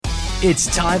It's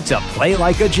time to play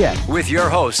like a Jet with your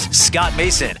host, Scott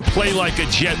Mason. Play like a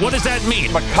Jet. What does that mean?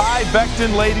 Mekhi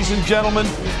Becton, ladies and gentlemen.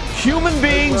 Human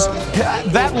beings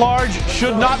that large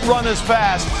should not run as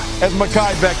fast as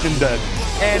Mekhi Becton did.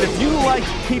 And if you like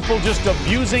people just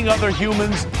abusing other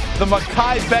humans, the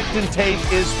Mekhi Becton tape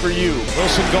is for you.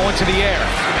 Wilson going to the air.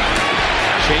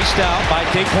 Chased out by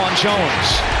Daquan Jones.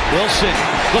 Wilson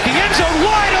looking end zone,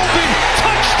 wide open.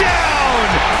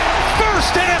 Touchdown!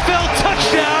 First NFL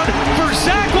touchdown for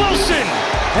Zach Wilson.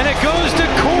 And it goes to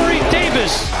Corey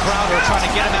Davis. Crowder trying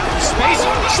to get him out in space.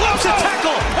 Slips a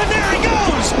tackle, and there he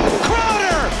goes.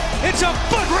 Crowder! It's a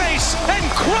foot race, and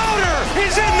Crowder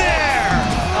is in there.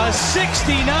 A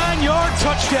 69-yard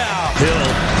touchdown. Hill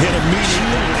hit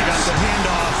immediately when he got the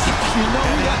handoff. You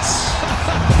know that's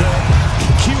the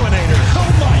Q-inator.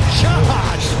 Oh my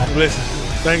gosh. Listen,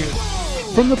 thank you.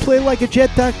 From the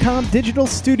PlayLikeAJet.com digital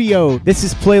studio, this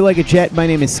is Play Like a Jet. My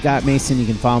name is Scott Mason. You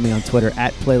can follow me on Twitter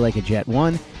at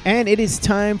PlayLikeAJet1. And it is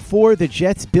time for the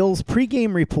Jets-Bills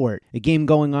pregame report. A game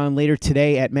going on later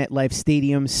today at MetLife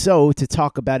Stadium. So to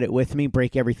talk about it with me,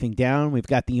 break everything down, we've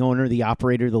got the owner, the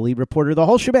operator, the lead reporter, the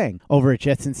whole shebang over at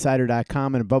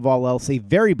JetsInsider.com. And above all else, a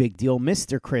very big deal,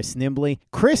 Mr. Chris Nimbley.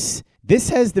 Chris, this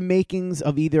has the makings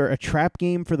of either a trap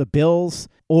game for the Bills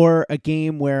or a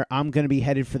game where I'm going to be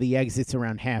headed for the exits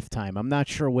around halftime. I'm not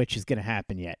sure which is going to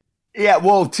happen yet. Yeah,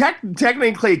 well,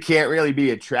 technically it can't really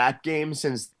be a trap game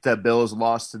since the Bills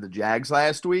lost to the Jags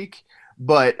last week.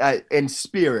 But in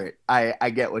spirit, I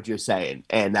get what you're saying,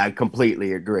 and I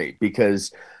completely agree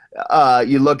because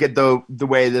you look at the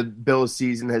way the Bills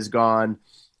season has gone.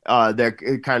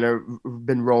 They're kind of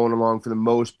been rolling along for the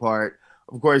most part.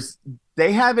 Of course,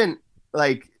 they haven't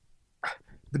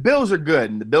the Bills are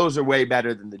good, and the Bills are way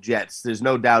better than the Jets. There's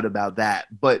no doubt about that.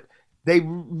 But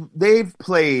they've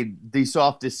played the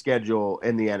softest schedule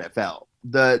in the NFL.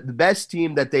 The best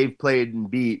team that they've played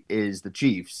and beat is the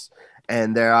Chiefs,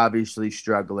 and they're obviously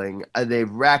struggling.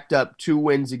 They've racked up 2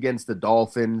 wins against the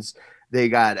Dolphins. They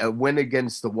got a win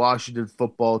against the Washington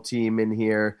football team in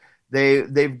here.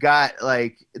 They've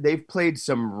played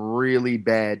some really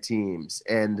bad teams,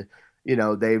 and you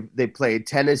know, they played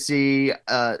Tennessee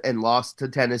and lost to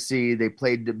Tennessee. They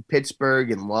played Pittsburgh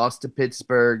and lost to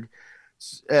Pittsburgh.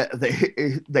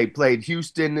 They played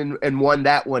Houston and won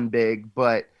that one big.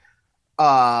 But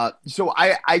so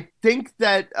I think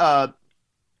that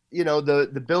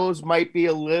the Bills might be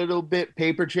a little bit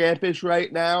paper champish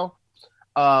right now.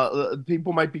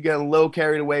 People might be getting a little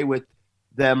carried away with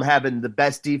them having the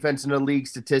best defense in the league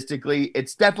statistically.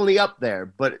 It's definitely up there,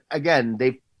 but again,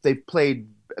 they've played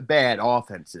bad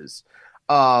offenses.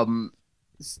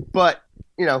 But,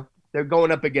 you know, they're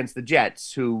going up against the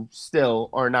Jets, who still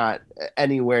are not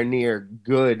anywhere near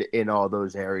good in all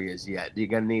those areas yet. You're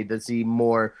going to need to see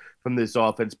more from this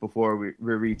offense before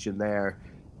we're reaching there.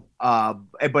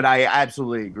 But I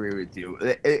absolutely agree with you.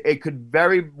 It could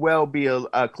very well be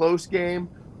a close game,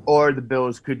 or the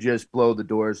Bills could just blow the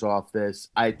doors off this.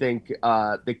 I think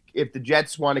if the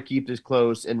Jets want to keep this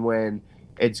close and win,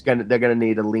 they're gonna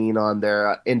need to lean on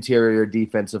their interior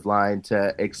defensive line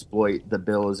to exploit the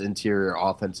Bills' interior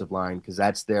offensive line, because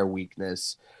that's their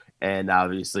weakness, and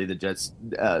obviously the Jets'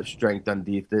 strength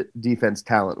on defense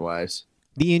talent-wise.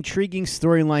 The intriguing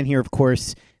storyline here, of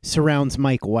course, surrounds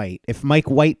Mike White. If Mike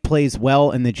White plays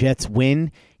well and the Jets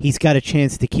win, he's got a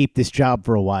chance to keep this job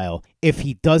for a while. If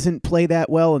he doesn't play that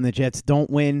well and the Jets don't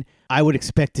win, I would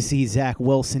expect to see Zach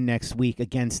Wilson next week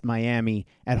against Miami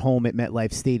at home at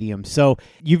MetLife Stadium. So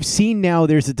you've seen now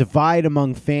there's a divide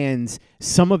among fans.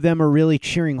 Some of them are really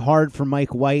cheering hard for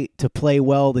Mike White to play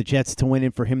well, the Jets to win,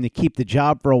 and for him to keep the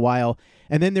job for a while.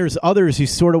 And then there's others who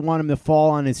sort of want him to fall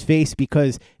on his face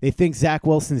because they think Zach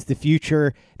Wilson's the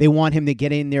future. They want him to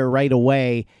get in there right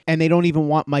away. And they don't even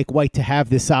want Mike White to have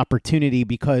this opportunity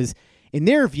because in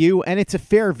their view, and it's a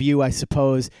fair view, I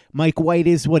suppose, Mike White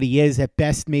is what he is. At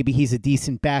best, maybe he's a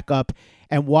decent backup.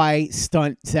 And why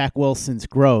stunt Zach Wilson's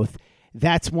growth?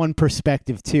 That's one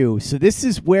perspective, too. So this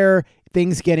is where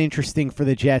things get interesting for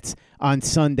the Jets on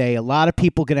Sunday. A lot of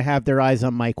people going to have their eyes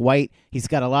on Mike White. He's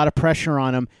got a lot of pressure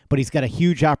on him, but he's got a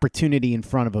huge opportunity in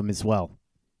front of him as well.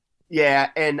 Yeah,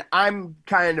 and I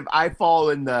fall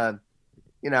in the,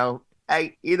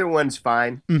 either one's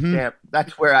fine. Mm-hmm. Yeah,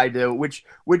 that's where I do.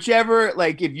 Whichever,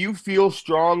 if you feel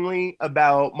strongly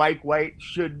about Mike White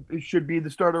should be the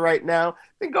starter right now,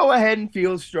 then go ahead and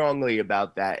feel strongly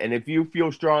about that. And if you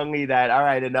feel strongly that, all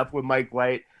right, enough with Mike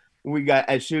White, we got,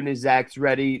 as soon as Zach's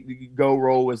ready, go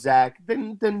roll with Zach,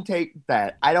 then take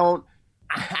that. I don't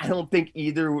think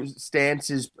either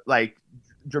stance is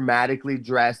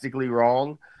drastically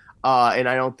wrong. And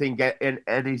I don't think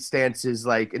any stance is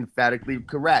emphatically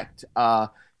correct.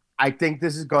 I I think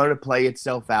this is going to play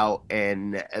itself out,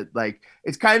 and like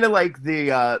it's kind of like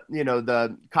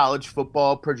the college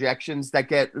football projections that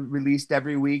get released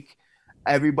every week.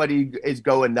 Everybody is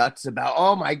going nuts about,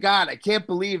 oh my God, I can't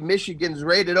believe Michigan's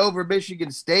rated over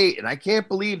Michigan State, and I can't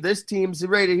believe this team's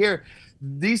rated here.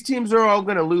 These teams are all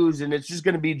going to lose, and it's just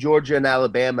going to be Georgia and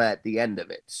Alabama at the end of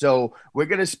it. So we're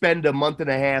going to spend a month and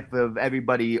a half of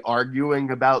everybody arguing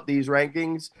about these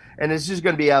rankings, and it's just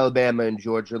going to be Alabama and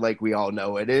Georgia like we all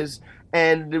know it is.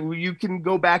 And you can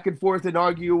go back and forth and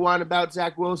argue one about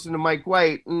Zach Wilson and Mike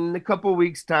White. In a couple of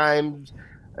weeks' time,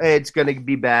 it's going to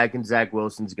be back, and Zach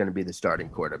Wilson's going to be the starting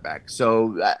quarterback.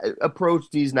 So approach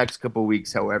these next couple of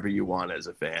weeks however you want as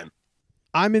a fan.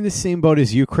 I'm in the same boat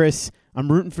as you, Chris. I'm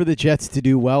rooting for the Jets to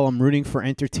do well. I'm rooting for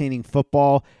entertaining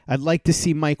football. I'd like to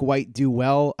see Mike White do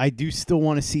well. I do still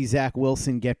want to see Zach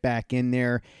Wilson get back in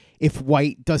there. If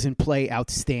White doesn't play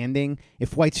outstanding,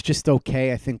 if White's just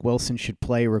okay, I think Wilson should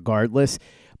play regardless.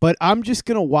 But I'm just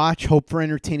going to watch, hope for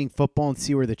entertaining football, and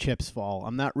see where the chips fall.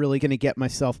 I'm not really going to get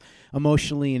myself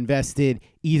emotionally invested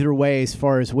either way as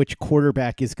far as which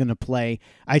quarterback is going to play.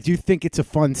 I do think it's a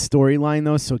fun storyline,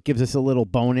 though, so it gives us a little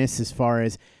bonus as far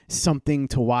as something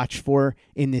to watch for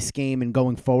in this game and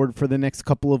going forward for the next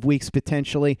couple of weeks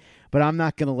potentially. But I'm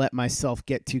not going to let myself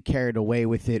get too carried away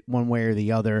with it one way or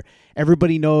the other.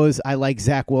 Everybody knows I like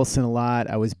Zach Wilson a lot.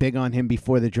 I was big on him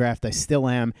before the draft. I still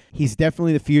am. He's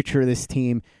definitely the future of this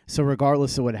team. So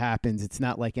regardless of what happens, it's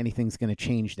not like anything's going to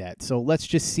change that. So let's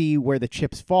just see where the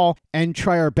chips fall and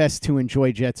try our best to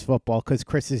enjoy Jets football. Because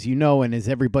Chris, as you know, and as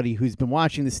everybody who's been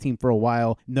watching this team for a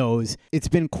while knows, it's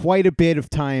been quite a bit of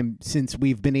time since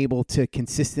we've been able to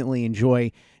consistently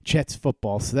enjoy Jets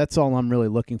football. So that's all I'm really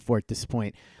looking for at this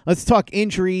point. Let's talk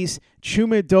injuries.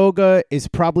 Chuma Edoga is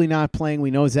probably not playing.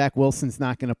 We know Zach Wilson's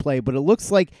not going to play, but it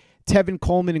looks like Tevin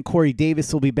Coleman and Corey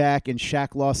Davis will be back, and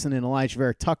Shaq Lawson and Elijah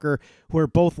Vera Tucker, who are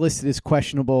both listed as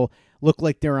questionable, look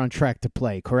like they're on track to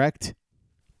play, correct?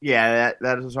 Yeah,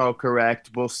 that is all correct.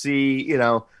 We'll see,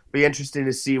 be interesting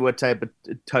to see what type of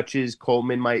touches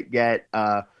Coleman might get.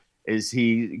 Is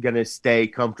he going to stay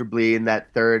comfortably in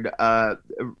that third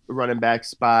running back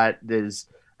spot? Does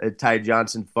Ty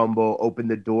Johnson fumble open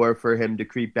the door for him to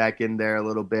creep back in there a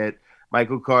little bit?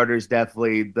 Michael Carter's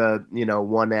definitely the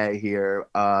 1A here,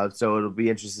 so it'll be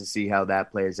interesting to see how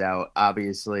that plays out.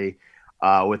 Obviously,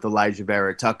 with Elijah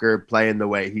Vera Tucker playing the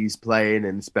way he's playing,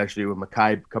 and especially with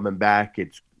Mekhi coming back,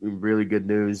 it's really good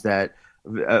news that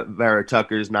Vera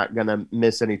Tucker's not going to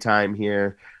miss any time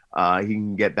here. He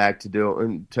can get back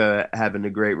to having a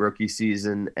great rookie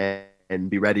season and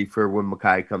be ready for when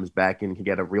Mekhi comes back and can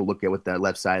get a real look at what that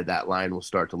left side of that line will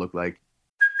start to look like.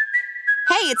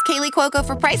 Hey, it's Kaylee Cuoco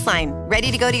for Priceline.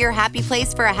 Ready to go to your happy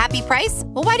place for a happy price?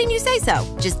 Well, why didn't you say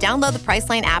so? Just download the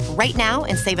Priceline app right now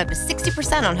and save up to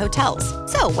 60% on hotels.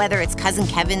 So whether it's Cousin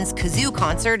Kevin's Kazoo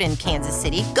Concert in Kansas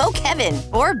City, go Kevin,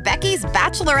 or Becky's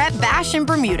Bachelorette Bash in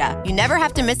Bermuda, you never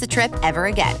have to miss a trip ever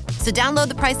again. So download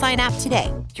the Priceline app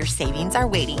today. Your savings are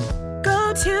waiting.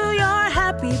 Go to your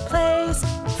happy place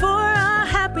for a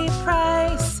happy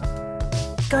price.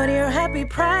 Go to your happy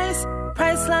price,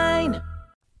 Priceline.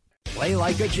 Play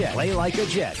like a Jet. Play like a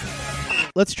Jet.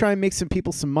 Let's try and make some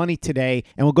people some money today,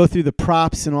 and we'll go through the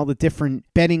props and all the different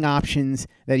betting options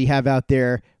that you have out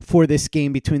there for this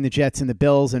game between the Jets and the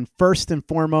Bills. And first and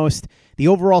foremost, the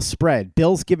overall spread.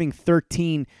 Bills giving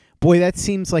 13. Boy, that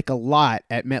seems like a lot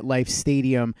at MetLife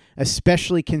Stadium,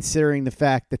 especially considering the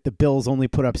fact that the Bills only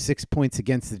put up 6 points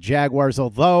against the Jaguars,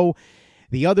 although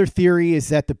the other theory is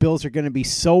that the Bills are going to be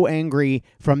so angry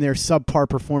from their subpar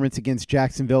performance against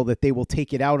Jacksonville that they will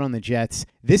take it out on the Jets.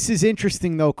 This is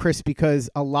interesting, though, Chris, because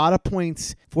a lot of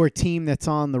points for a team that's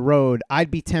on the road.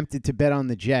 I'd be tempted to bet on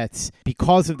the Jets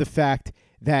because of the fact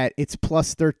that it's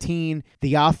plus 13.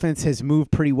 The offense has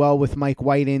moved pretty well with Mike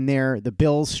White in there. The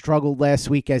Bills struggled last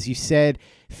week, as you said.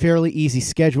 Fairly easy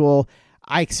schedule.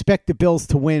 I expect the Bills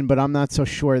to win, but I'm not so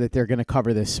sure that they're going to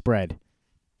cover this spread.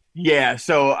 Yeah,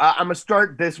 so I'm going to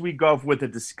start this week off with a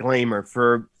disclaimer.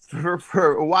 For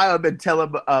a while, I've been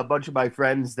telling a bunch of my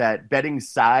friends that betting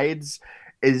sides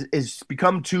is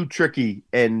become too tricky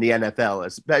in the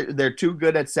NFL. They're too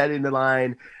good at setting the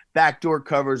line, backdoor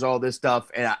covers, all this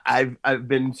stuff, and I've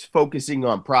been focusing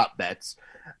on prop bets.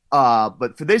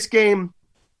 But for this game,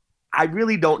 I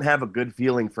really don't have a good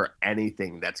feeling for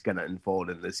anything that's going to unfold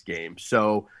in this game.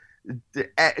 So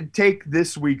take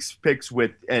this week's picks with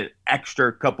an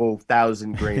extra couple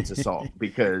thousand grains of salt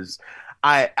because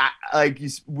I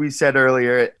we said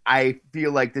earlier, I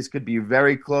feel like this could be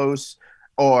very close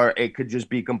or it could just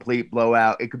be complete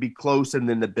blowout. It could be close and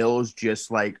then the Bills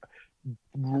just like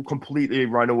completely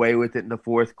run away with it in the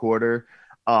fourth quarter.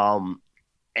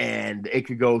 and it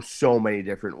could go so many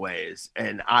different ways.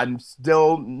 And I'm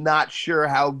still not sure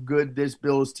how good this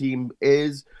Bills team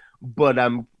is, but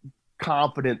I'm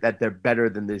confident that they're better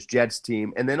than this Jets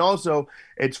team. And then also,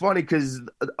 it's funny because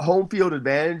home field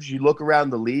advantage, you look around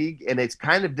the league and it's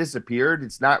kind of disappeared.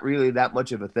 It's not really that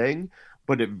much of a thing,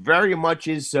 but it very much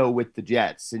is so with the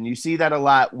Jets. And you see that a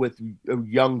lot with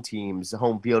young teams. The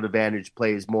home field advantage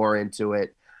plays more into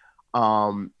it.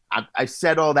 I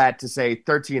said all that to say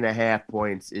 13.5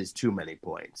 points is too many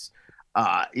points.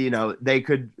 They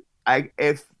could,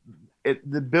 if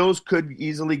the Bills could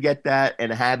easily get that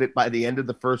and have it by the end of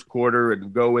the first quarter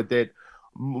and go with it.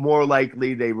 More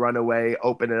likely they run away,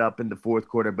 open it up in the fourth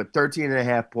quarter, but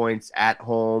 13.5 points at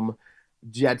home.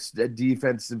 Jets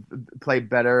defense play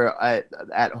better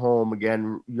at home.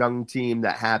 Again, young team,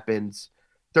 that happens.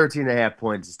 13.5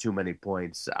 points is too many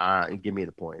points. Give me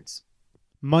the points.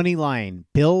 Money line,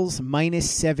 Bills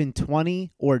 -720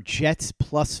 or Jets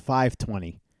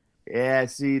 +520? Yeah,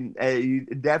 see,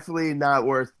 definitely not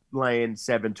worth laying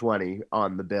 720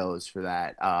 on the Bills for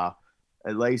that.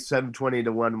 Lay 720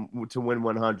 to win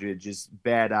 100, just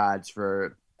bad odds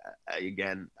for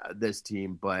this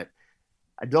team. But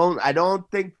I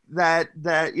don't think that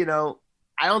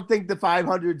I don't think the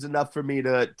 500 is enough for me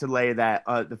to lay that.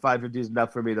 The 550 is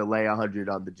enough for me to lay 100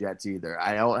 on the Jets either.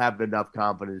 I don't have enough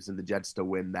confidence in the Jets to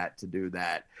win that, to do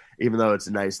that, even though it's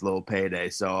a nice little payday.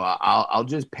 So I'll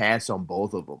just pass on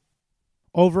both of them.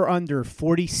 Over under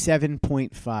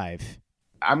 47.5.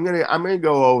 I'm gonna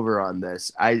go over on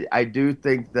this. I do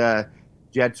think the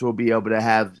Jets will be able to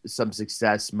have some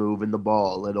success moving the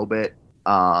ball a little bit.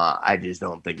 I just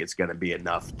don't think it's gonna be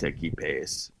enough to keep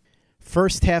pace.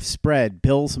 First half spread,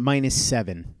 Bills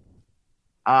 -7.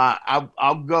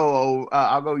 I'll go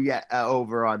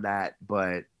over on that,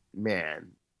 but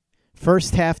man.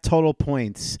 First half total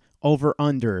points, over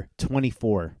under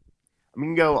 24. I'm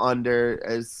gonna go under.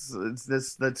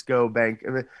 Let's go bank.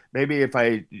 Maybe if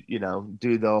I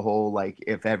do the whole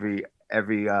if every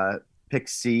pick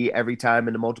C every time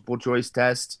in the multiple choice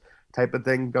test type of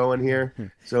thing going here,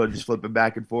 so just flip it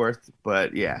back and forth.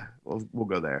 But yeah, we'll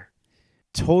go there.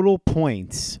 Total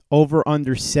points, over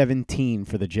under 17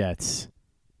 for the Jets.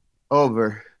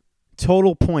 Over.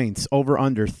 Total points, over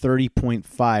under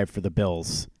 30.5 for the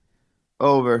Bills.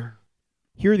 Over.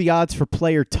 Here are the odds for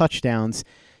player touchdowns.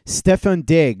 Stefon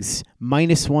Diggs,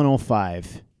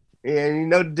 -105.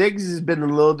 Yeah, Diggs has been a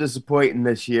little disappointing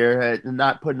this year,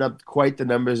 not putting up quite the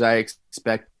numbers I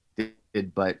expected,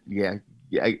 but yeah,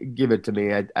 give it to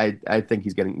me. I think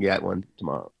he's going to get one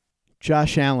tomorrow.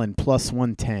 Josh Allen,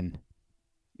 +110.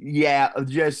 Yeah,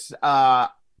 just the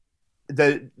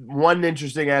one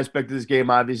interesting aspect of this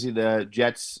game, obviously the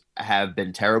Jets have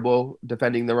been terrible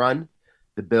defending the run.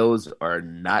 The Bills are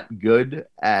not good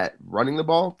at running the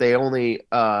ball. They only,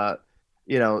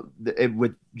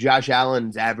 with Josh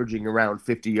Allen's averaging around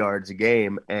 50 yards a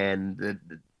game, and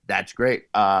that's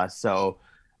great. That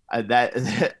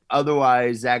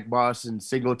otherwise, Zach Moss and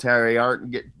Singletary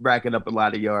aren't racking up a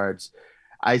lot of yards.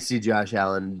 I see Josh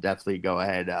Allen definitely go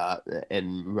ahead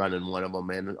and running one of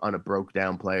them in on a broke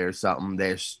down play or something.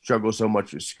 They struggle so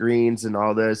much with screens and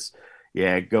all this.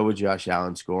 Yeah, go with Josh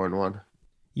Allen scoring one.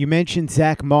 You mentioned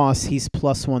Zach Moss. He's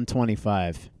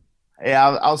 +125.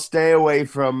 Yeah, I'll stay away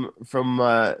from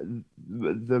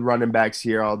the running backs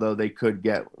here, although they could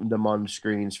get them on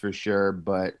screens for sure.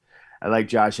 But I like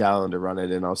Josh Allen to run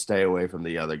it, and I'll stay away from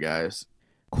the other guys.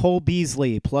 Cole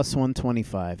Beasley,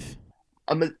 +125.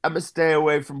 I'm gonna stay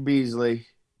away from Beasley.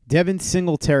 Devin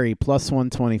Singletary,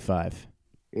 +125.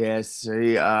 Yes,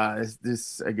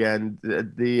 this again.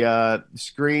 The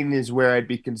screen is where I'd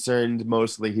be concerned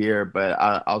mostly here, but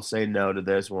I'll say no to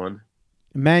this one.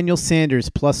 Emmanuel Sanders,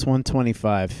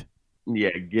 +125.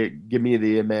 Yeah, give me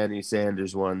the Emmanuel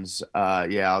Sanders ones.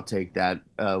 Yeah, I'll take that.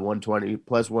 120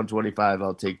 plus 125.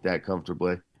 I'll take that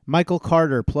comfortably. Michael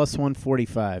Carter,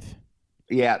 +145.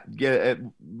 Yeah,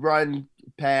 run,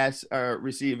 pass,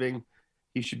 receiving.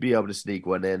 He should be able to sneak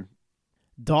one in.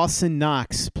 Dawson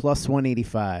Knox,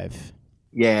 +185.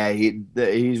 Yeah,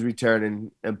 he's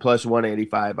returning, and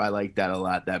 +185. I like that a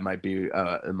lot. That might be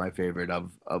my favorite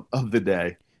of the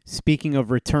day. Speaking of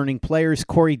returning players,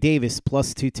 Corey Davis,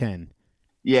 +210.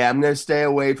 Yeah, I'm going to stay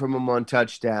away from him on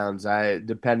touchdowns.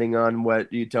 Depending on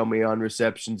what you tell me on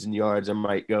receptions and yards, I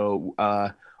might go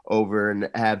over and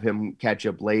have him catch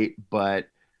up late, but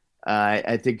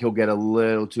I think he'll get a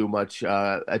little too much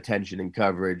attention and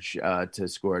coverage to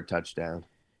score a touchdown.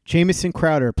 Jamison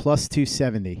Crowder,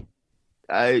 +270.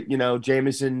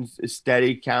 Jamison is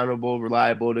steady, countable,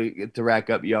 reliable to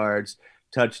rack up yards.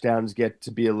 Touchdowns get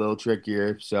to be a little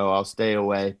trickier, so I'll stay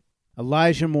away.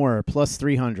 Elijah Moore,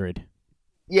 +300.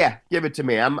 Yeah, give it to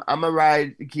me. I'm a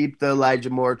ride. Keep the Elijah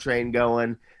Moore train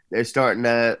going. They're starting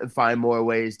to find more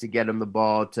ways to get him the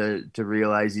ball to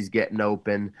realize he's getting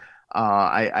open.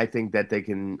 I think that they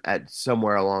can, at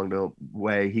somewhere along the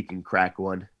way, he can crack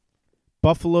one.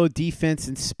 Buffalo defense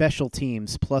and special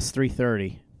teams plus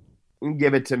 330.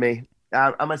 Give it to me.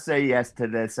 I'm gonna say yes to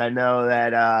this. I know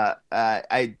that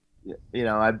I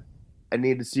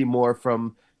need to see more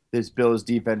from this Bills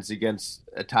defense against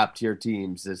top tier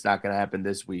teams. It's not gonna happen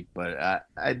this week, but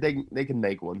I think they can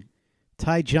make one.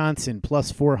 Ty Johnson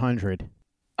plus 400.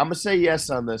 I'm gonna say yes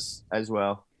on this as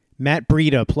well. Matt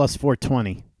Breida plus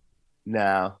 420.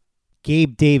 No.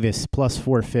 Gabe Davis plus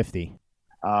 450.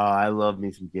 Oh, I love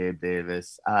me some Gabe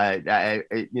Davis. I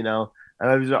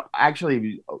was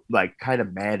actually like kind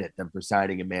of mad at them for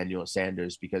signing Emmanuel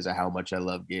Sanders because of how much I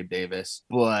love Gabe Davis.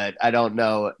 But I don't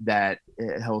know that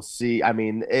he'll see. I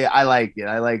mean, I like it.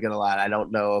 I like it a lot. I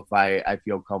don't know if I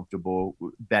feel comfortable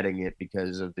betting it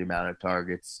because of the amount of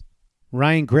targets.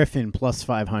 Ryan Griffin plus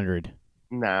 500.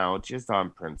 No, just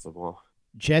on principle.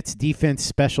 Jets defense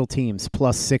special teams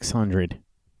plus 600.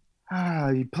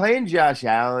 You playing Josh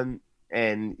Allen,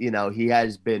 and he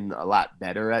has been a lot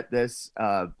better at this.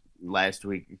 Last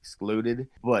week excluded,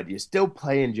 but you're still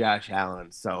playing Josh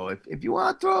Allen. So if you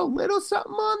want to throw a little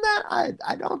something on that,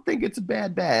 I don't think it's a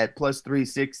bad bet. Plus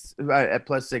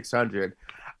 600.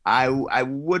 I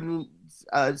wouldn't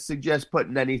suggest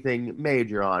putting anything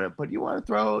major on it, but you want to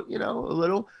throw a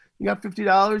little. You got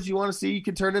 $50. You want to see you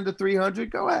can turn into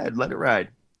 300. Go ahead, let it ride.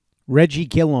 Reggie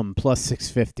Gillum plus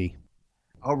 650.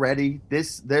 Already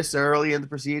this early in the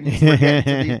proceedings. We're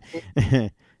getting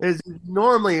to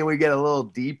normally we get a little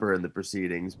deeper in the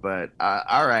proceedings, but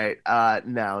all right.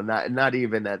 No, not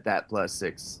even at that plus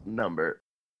 6 number.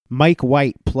 Mike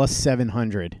White plus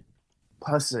 700.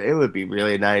 Plus, it would be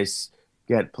really nice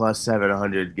get plus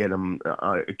 700, get him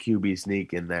a QB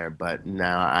sneak in there, but no,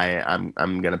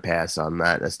 I'm gonna pass on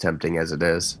that. As tempting as it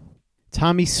is.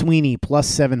 Tommy Sweeney plus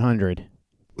 700.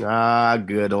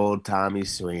 Good old Tommy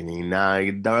Sweeney. Nah,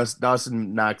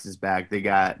 Dawson Knox is back. They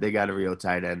got a real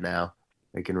tight end now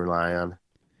they can rely on.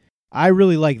 I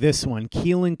really like this one.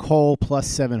 Keelan Cole plus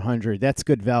 700. That's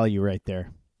good value right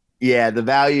there. Yeah, the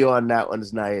value on that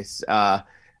one's nice.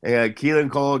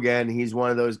 Keelan Cole, again, he's one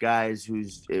of those guys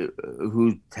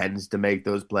who tends to make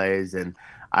those plays, and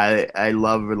I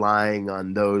love relying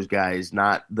on those guys,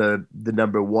 not the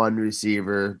number one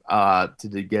receiver,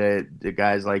 to get the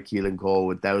guys like Keelan Cole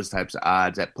with those types of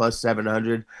odds at plus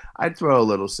 700. I'd throw a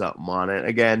little something on it.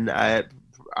 Again, I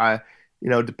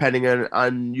depending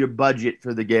on your budget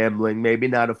for the gambling, maybe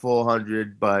not a full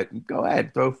 100, but go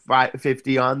ahead, throw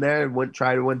 50 on there and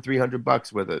try to win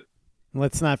 $300 with it.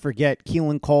 Let's not forget,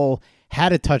 Keelan Cole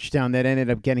had a touchdown that ended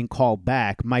up getting called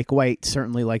back. Mike White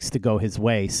certainly likes to go his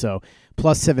way, so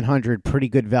plus 700, pretty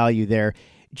good value there.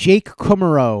 Jake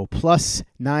Kummerow, plus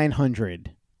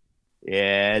 900.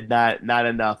 Yeah, not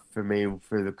enough for me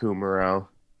for the Kummerow.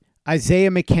 Isaiah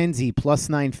McKenzie, plus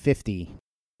 950.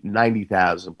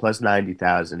 90,000, plus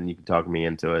 90,000. You can talk me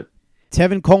into it.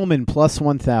 Tevin Coleman, plus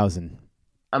 1,000.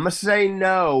 I'm going to say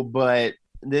no, but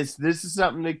this is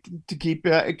something to keep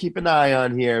an eye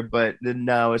on here, but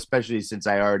no, especially since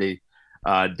I already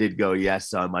did go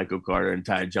yes on Michael Carter and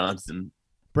Ty Johnson.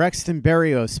 Braxton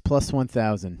Berrios, plus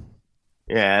 1,000.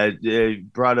 Yeah,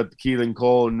 it brought up Keelan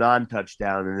Cole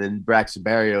non-touchdown, and then Braxton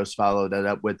Berrios followed that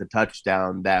up with a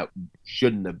touchdown that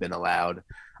shouldn't have been allowed.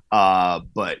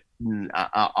 But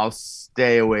I'll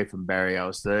stay away from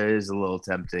Berrios. That is a little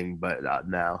tempting, but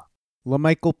no.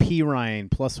 LaMichael P. Ryan,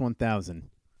 plus 1,000.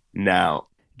 No.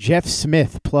 Jeff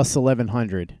Smith, plus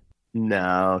 1,100.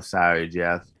 No, sorry,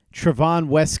 Jeff. Trevon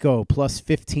Wesco, plus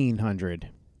 1,500.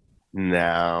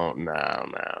 No.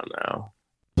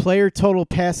 Player total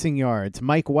passing yards,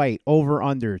 Mike White, over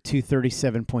under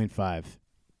 237.5.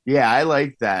 Yeah, I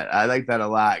like that. I like that a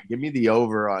lot. Give me the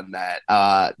over on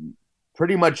that.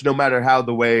 Pretty much no matter how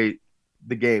the way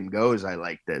the game goes, I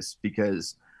like this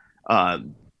because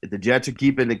if the Jets are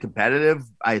keeping it competitive,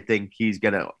 I think he's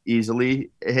going to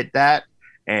easily hit that.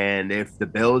 And if the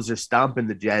Bills are stomping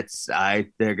the Jets,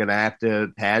 they're going to have to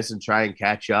pass and try and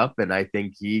catch up, and I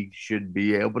think he should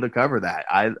be able to cover that.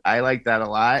 I like that a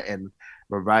lot, and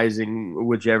revising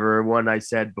whichever one I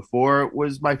said before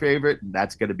was my favorite,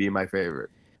 that's going to be my favorite.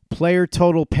 Player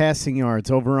total passing yards,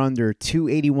 over under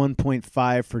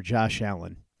 281.5 for Josh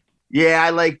Allen. Yeah, I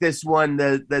like this one.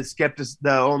 The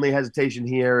only hesitation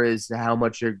here is how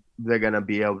much they're going to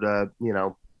be able to,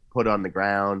 put on the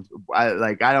ground.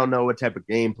 I don't know what type of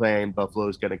game plan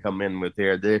Buffalo's going to come in with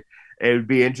here. It would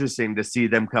be interesting to see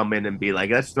them come in and be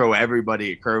like, let's throw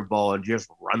everybody a curveball and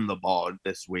just run the ball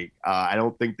this week. I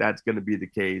don't think that's going to be the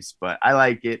case, but I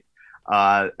like it.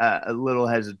 A little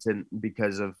hesitant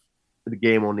because of the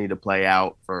game will need to play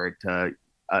out for it to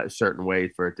a certain way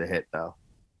for it to hit, though.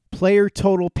 Player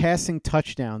total passing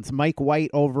touchdowns. Mike White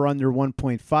over under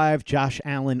 1.5. Josh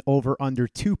Allen over under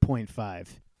 2.5.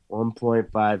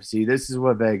 1.5. See, this is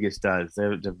what Vegas does.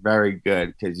 They're very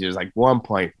good because you're like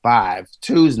 1.5.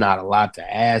 2 is not a lot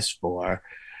to ask for.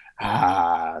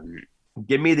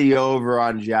 Give me the over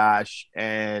on Josh,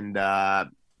 and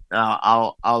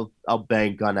I'll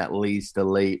bank on at least a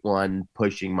late one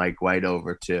pushing Mike White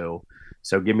over 2.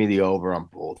 So give me the over on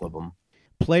both of them.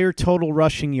 Player total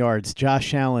rushing yards.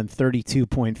 Josh Allen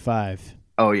 32.5.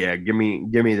 Oh yeah, give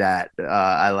me that.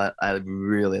 I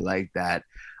really like that.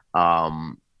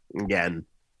 Again,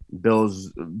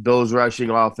 Bills rushing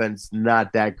offense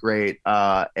not that great,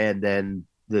 and then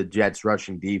the Jets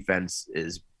rushing defense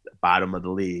is bottom of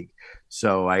the league.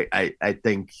 So I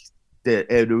think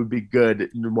that it would be good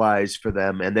and wise for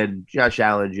them. And then Josh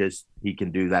Allen he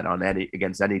can do that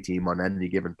against any team on any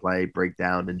given play, break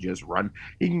down and just run.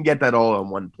 He can get that all in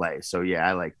one play. So yeah,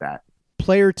 I like that.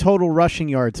 Player total rushing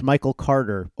yards. Michael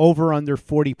Carter over under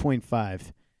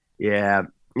 40.5. Yeah.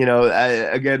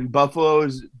 Again,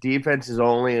 Buffalo's defense is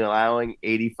only allowing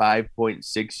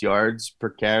 85.6 yards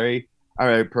per carry. All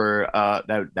right,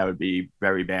 that would be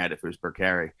very bad if it was per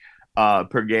carry,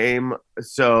 per game.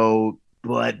 So,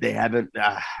 but they haven't.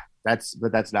 That's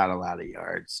not a lot of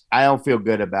yards. I don't feel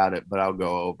good about it, but I'll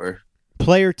go over.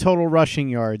 Player total rushing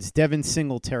yards. Devin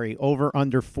Singletary over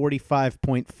under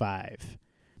 45.5.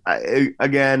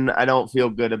 I don't feel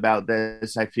good about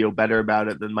this. I feel better about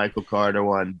it than Michael Carter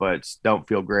one, but don't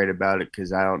feel great about it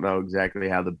because I don't know exactly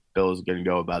how the Bills are going to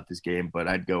go about this game, but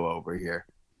I'd go over here.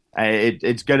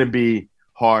 It's going to be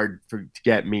hard to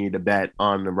get me to bet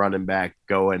on the running back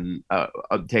taking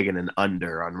an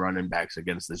under on running backs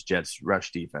against this Jets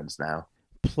rush defense now.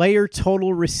 Player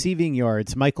total receiving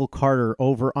yards. Michael Carter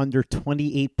over under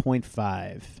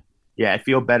 28.5. Yeah, I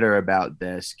feel better about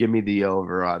this. Give me the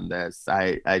over on this.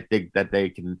 I think that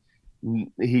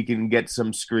he can get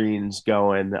some screens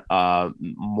going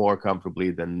more comfortably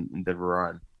than the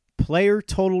run. Player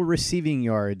total receiving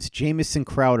yards. Jamison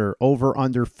Crowder over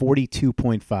under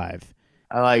 42.5.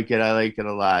 I like it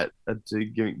a lot.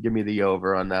 Give me the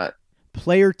over on that.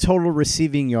 Player total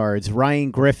receiving yards.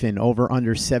 Ryan Griffin over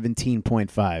under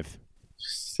 17.5.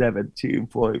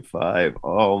 17.5.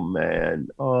 Oh man.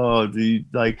 Oh, dude,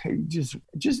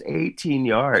 just 18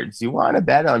 yards. You want to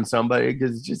bet on somebody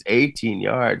because it's just 18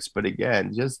 yards, but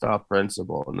again, just off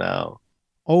principle now.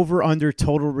 Over under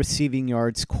total receiving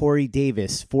yards. Corey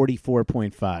Davis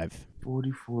 44.5.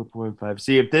 44.5.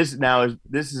 See,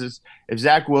 if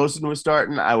Zach Wilson was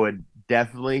starting, I would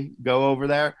definitely go over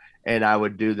there. And I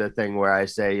would do the thing where I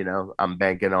say, I'm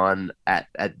banking on at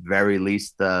very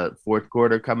least the fourth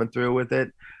quarter coming through with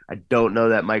it. I don't know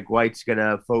that Mike White's going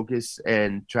to focus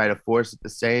and try to force it the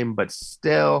same, but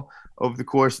still over the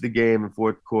course of the game in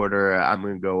fourth quarter, I'm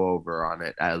going to go over on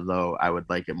it. Although I would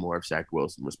like it more if Zach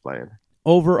Wilson was playing.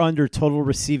 Over under total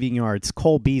receiving yards.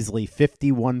 Cole Beasley,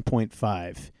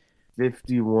 51.5.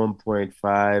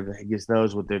 51.5. I guess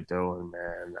knows what they're doing,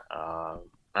 man.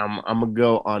 I'm gonna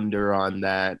go under on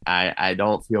that. I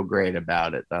don't feel great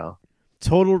about it though.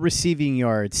 Total receiving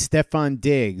yards. Stephon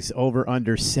Diggs over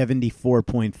under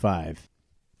 74.5.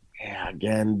 Yeah,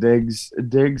 again,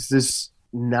 Diggs is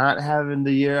not having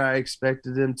the year I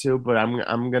expected him to, but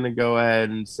I'm gonna go ahead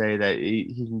and say that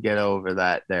he can get over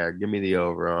that there. Give me the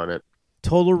over on it.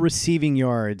 Total receiving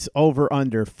yards over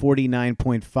under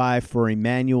 49.5 for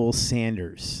Emmanuel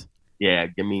Sanders. Yeah,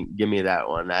 give me that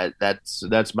one.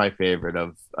 That's my favorite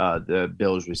of the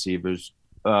Bills receivers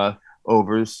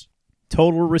overs.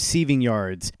 Total receiving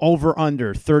yards over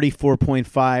under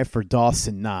 34.5 for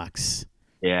Dawson Knox.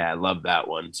 Yeah, I love that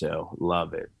one too.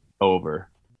 Love it. Over.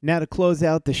 Now to close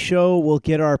out the show, we'll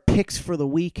get our picks for the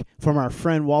week from our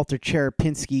friend Walter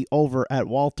Cherepinski over at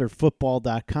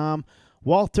walterfootball.com.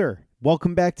 Walter,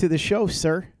 welcome back to the show,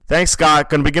 sir. Thanks, Scott.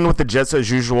 Going to begin with the Jets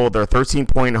as usual. They're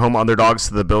 13-point home underdogs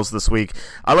to the Bills this week.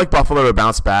 I like Buffalo to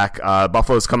bounce back.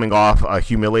 Buffalo's coming off a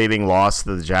humiliating loss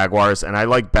to the Jaguars, and I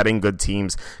like betting good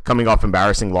teams coming off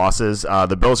embarrassing losses.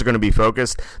 The Bills are going to be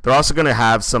focused. They're also going to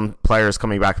have some players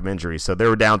coming back from injury. So they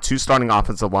were down 2 starting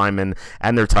offensive linemen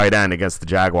and their tight end against the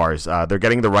Jaguars. They're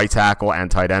getting the right tackle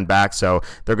and tight end back, so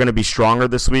they're going to be stronger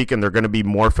this week, and they're going to be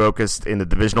more focused in the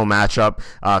divisional matchup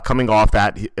coming off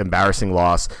that embarrassing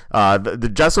loss.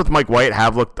 The Jets with Mike White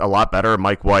have looked a lot better.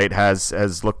 Mike White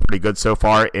has looked pretty good so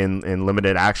far in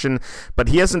limited action, but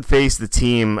he hasn't faced the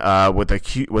team with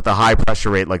a high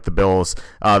pressure rate like the Bills.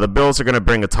 The Bills are going to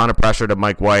bring a ton of pressure to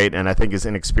Mike White, and I think his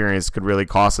inexperience could really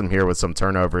cost him here with some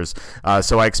turnovers.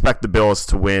 So I expect the Bills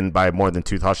to win by more than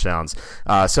 2 touchdowns.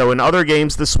 So in other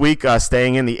games this week,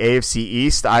 staying in the AFC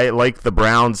East, I like the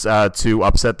Browns to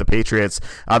upset the Patriots.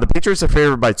 The Patriots are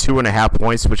favored by 2.5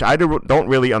 points, which I don't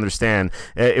really understand.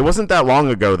 It wasn't that long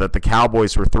ago that the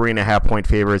Cowboys were 3.5 point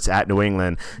favorites at New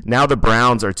England. Now the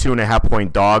Browns are 2.5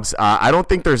 point dogs. I don't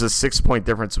think there's a 6 point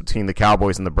difference between the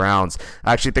Cowboys and the Browns.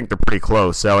 I actually think they're pretty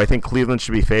close. So I think Cleveland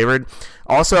should be favored.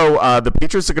 Also, the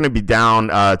Patriots are going to be down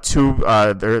two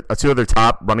of their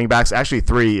top running backs, actually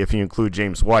 3 if you include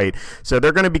James White. So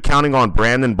they're going to be counting on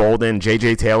Brandon Bolden,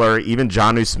 J.J. Taylor, even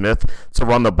Jonnu Smith to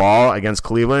run the ball against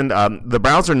Cleveland. The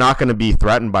Browns are not going to be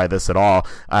threatened by this at all.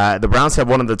 The Browns have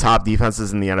one of the top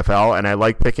defenses in the NFL, and I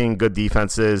like picking good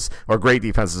defenses, or great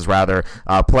defenses rather,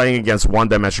 playing against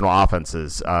one-dimensional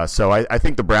offenses. So I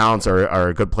think the Browns are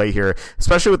a good play here,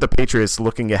 especially with the Patriots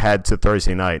looking ahead to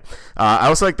Thursday night. I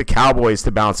also like the Cowboys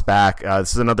to bounce back.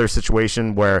 This is another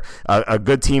situation where a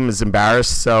good team is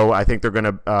embarrassed, so I think they're going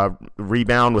to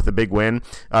rebound with a big win.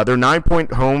 They're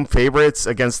 9-point home favorites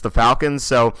against the Falcons,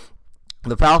 so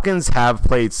the Falcons have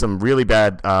played some really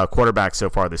bad quarterbacks so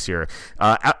far this year.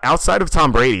 Outside of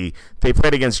Tom Brady, they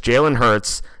played against Jalen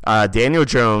Hurts, Daniel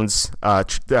Jones,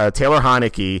 Taylor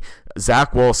Heineke,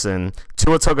 Zach Wilson,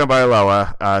 Tua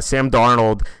Tagovailoa, Sam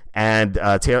Darnold, and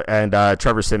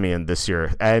Trevor Siemian this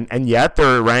year, and yet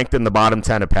they're ranked in the bottom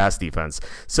 10 of pass defense.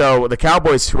 So the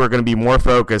Cowboys, who are going to be more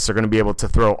focused, are going to be able to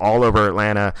throw all over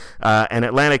Atlanta, and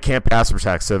Atlanta can't pass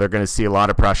protect, so they're going to see a lot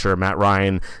of pressure. Matt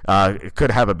Ryan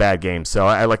could have a bad game, so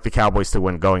I like the Cowboys to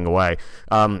win going away.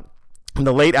 In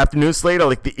the late afternoon slate, I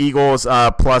like the Eagles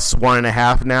plus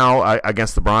 1.5 now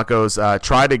against the Broncos.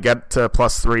 Try to get to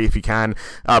plus 3 if you can.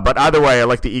 But either way, I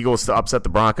like the Eagles to upset the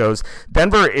Broncos.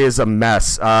 Denver is a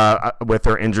mess with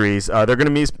their injuries. They're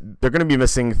going to be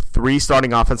missing 3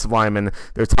 starting offensive linemen,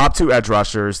 their top 2 edge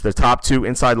rushers, their top 2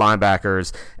 inside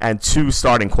linebackers, and 2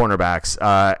 starting cornerbacks.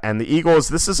 And the Eagles,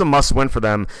 this is a must-win for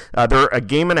them. They're a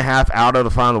game and a half out of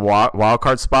the final wild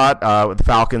card spot, with the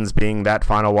Falcons being that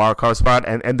final wild card spot,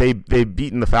 and they've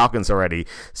beaten the Falcons already.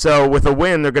 So with a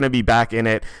win, they're going to be back in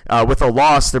it. With a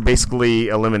loss, they're basically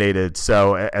eliminated.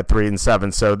 So at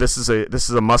 3-7. So this is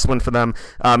a must win for them.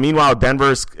 Meanwhile,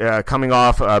 Denver's coming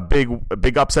off a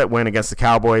big upset win against the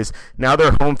Cowboys. Now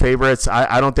they're home favorites.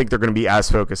 I don't think they're going to be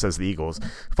as focused as the Eagles.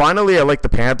 Finally, I like the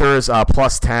Panthers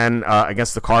plus 10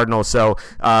 against the Cardinals. So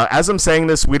as I'm saying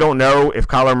this, we don't know if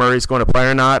Kyler Murray is going to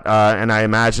play or not, and I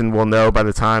imagine we'll know by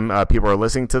the time people are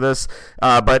listening to this.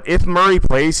 But if Murray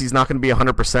plays, he's not going to be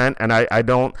 100%, and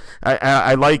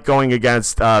I like going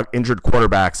against injured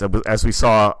quarterbacks, as we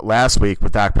saw last week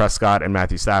with Dak Prescott and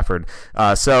Matthew Stafford.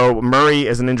 So Murray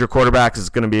as an injured quarterback is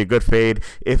going to be a good fade.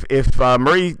 If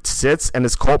Murray sits and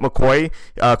it's Colt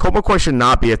McCoy should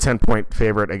not be a 10-point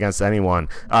favorite against anyone.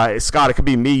 Scott, it could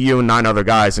be me, you, and 9 other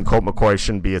guys, and Colt McCoy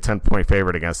shouldn't be a 10-point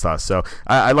favorite against us. So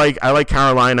I like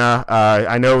Carolina.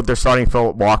 I know they're starting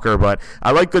Philip Walker, but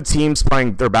I like good teams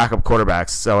playing their backup quarterbacks.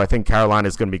 So I think Carolina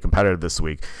is going to be competitive this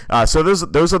week. So those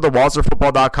are the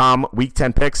WalterFootball.com Week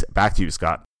 10 picks. Back to you,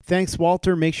 Scott. Thanks,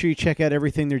 Walter. Make sure you check out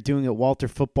everything they're doing at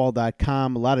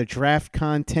WalterFootball.com. A lot of draft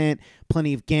content,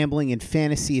 plenty of gambling and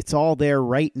fantasy. It's all there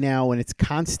right now, and it's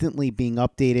constantly being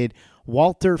updated.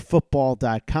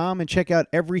 WalterFootball.com, and check out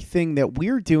everything that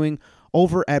we're doing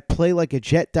over at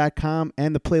PlayLikeAJet.com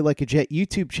and the Play Like a Jet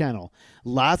YouTube channel.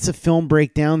 Lots of film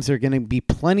breakdowns. There are going to be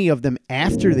plenty of them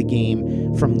after the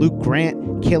game from Luke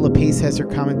Grant. Kayla Pace has her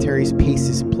commentaries,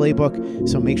 Pace's Playbook,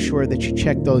 so make sure that you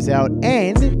check those out.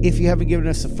 And if you haven't given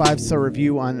us a 5-star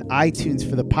review on iTunes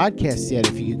for the podcast yet,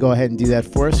 if you could go ahead and do that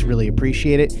for us, really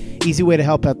appreciate it. Easy way to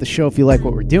help out the show if you like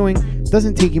what we're doing.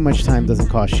 Doesn't take you much time, doesn't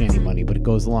cost you any money, but it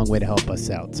goes a long way to help us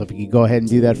out. So if you could go ahead and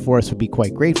do that for us, we'd be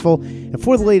quite grateful. And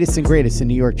for the latest and greatest in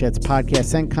New York Jets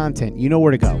podcasts and content, you know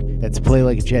where to go. That's Play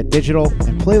Like a Jet Digital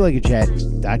and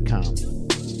PlayLikeAJet.com.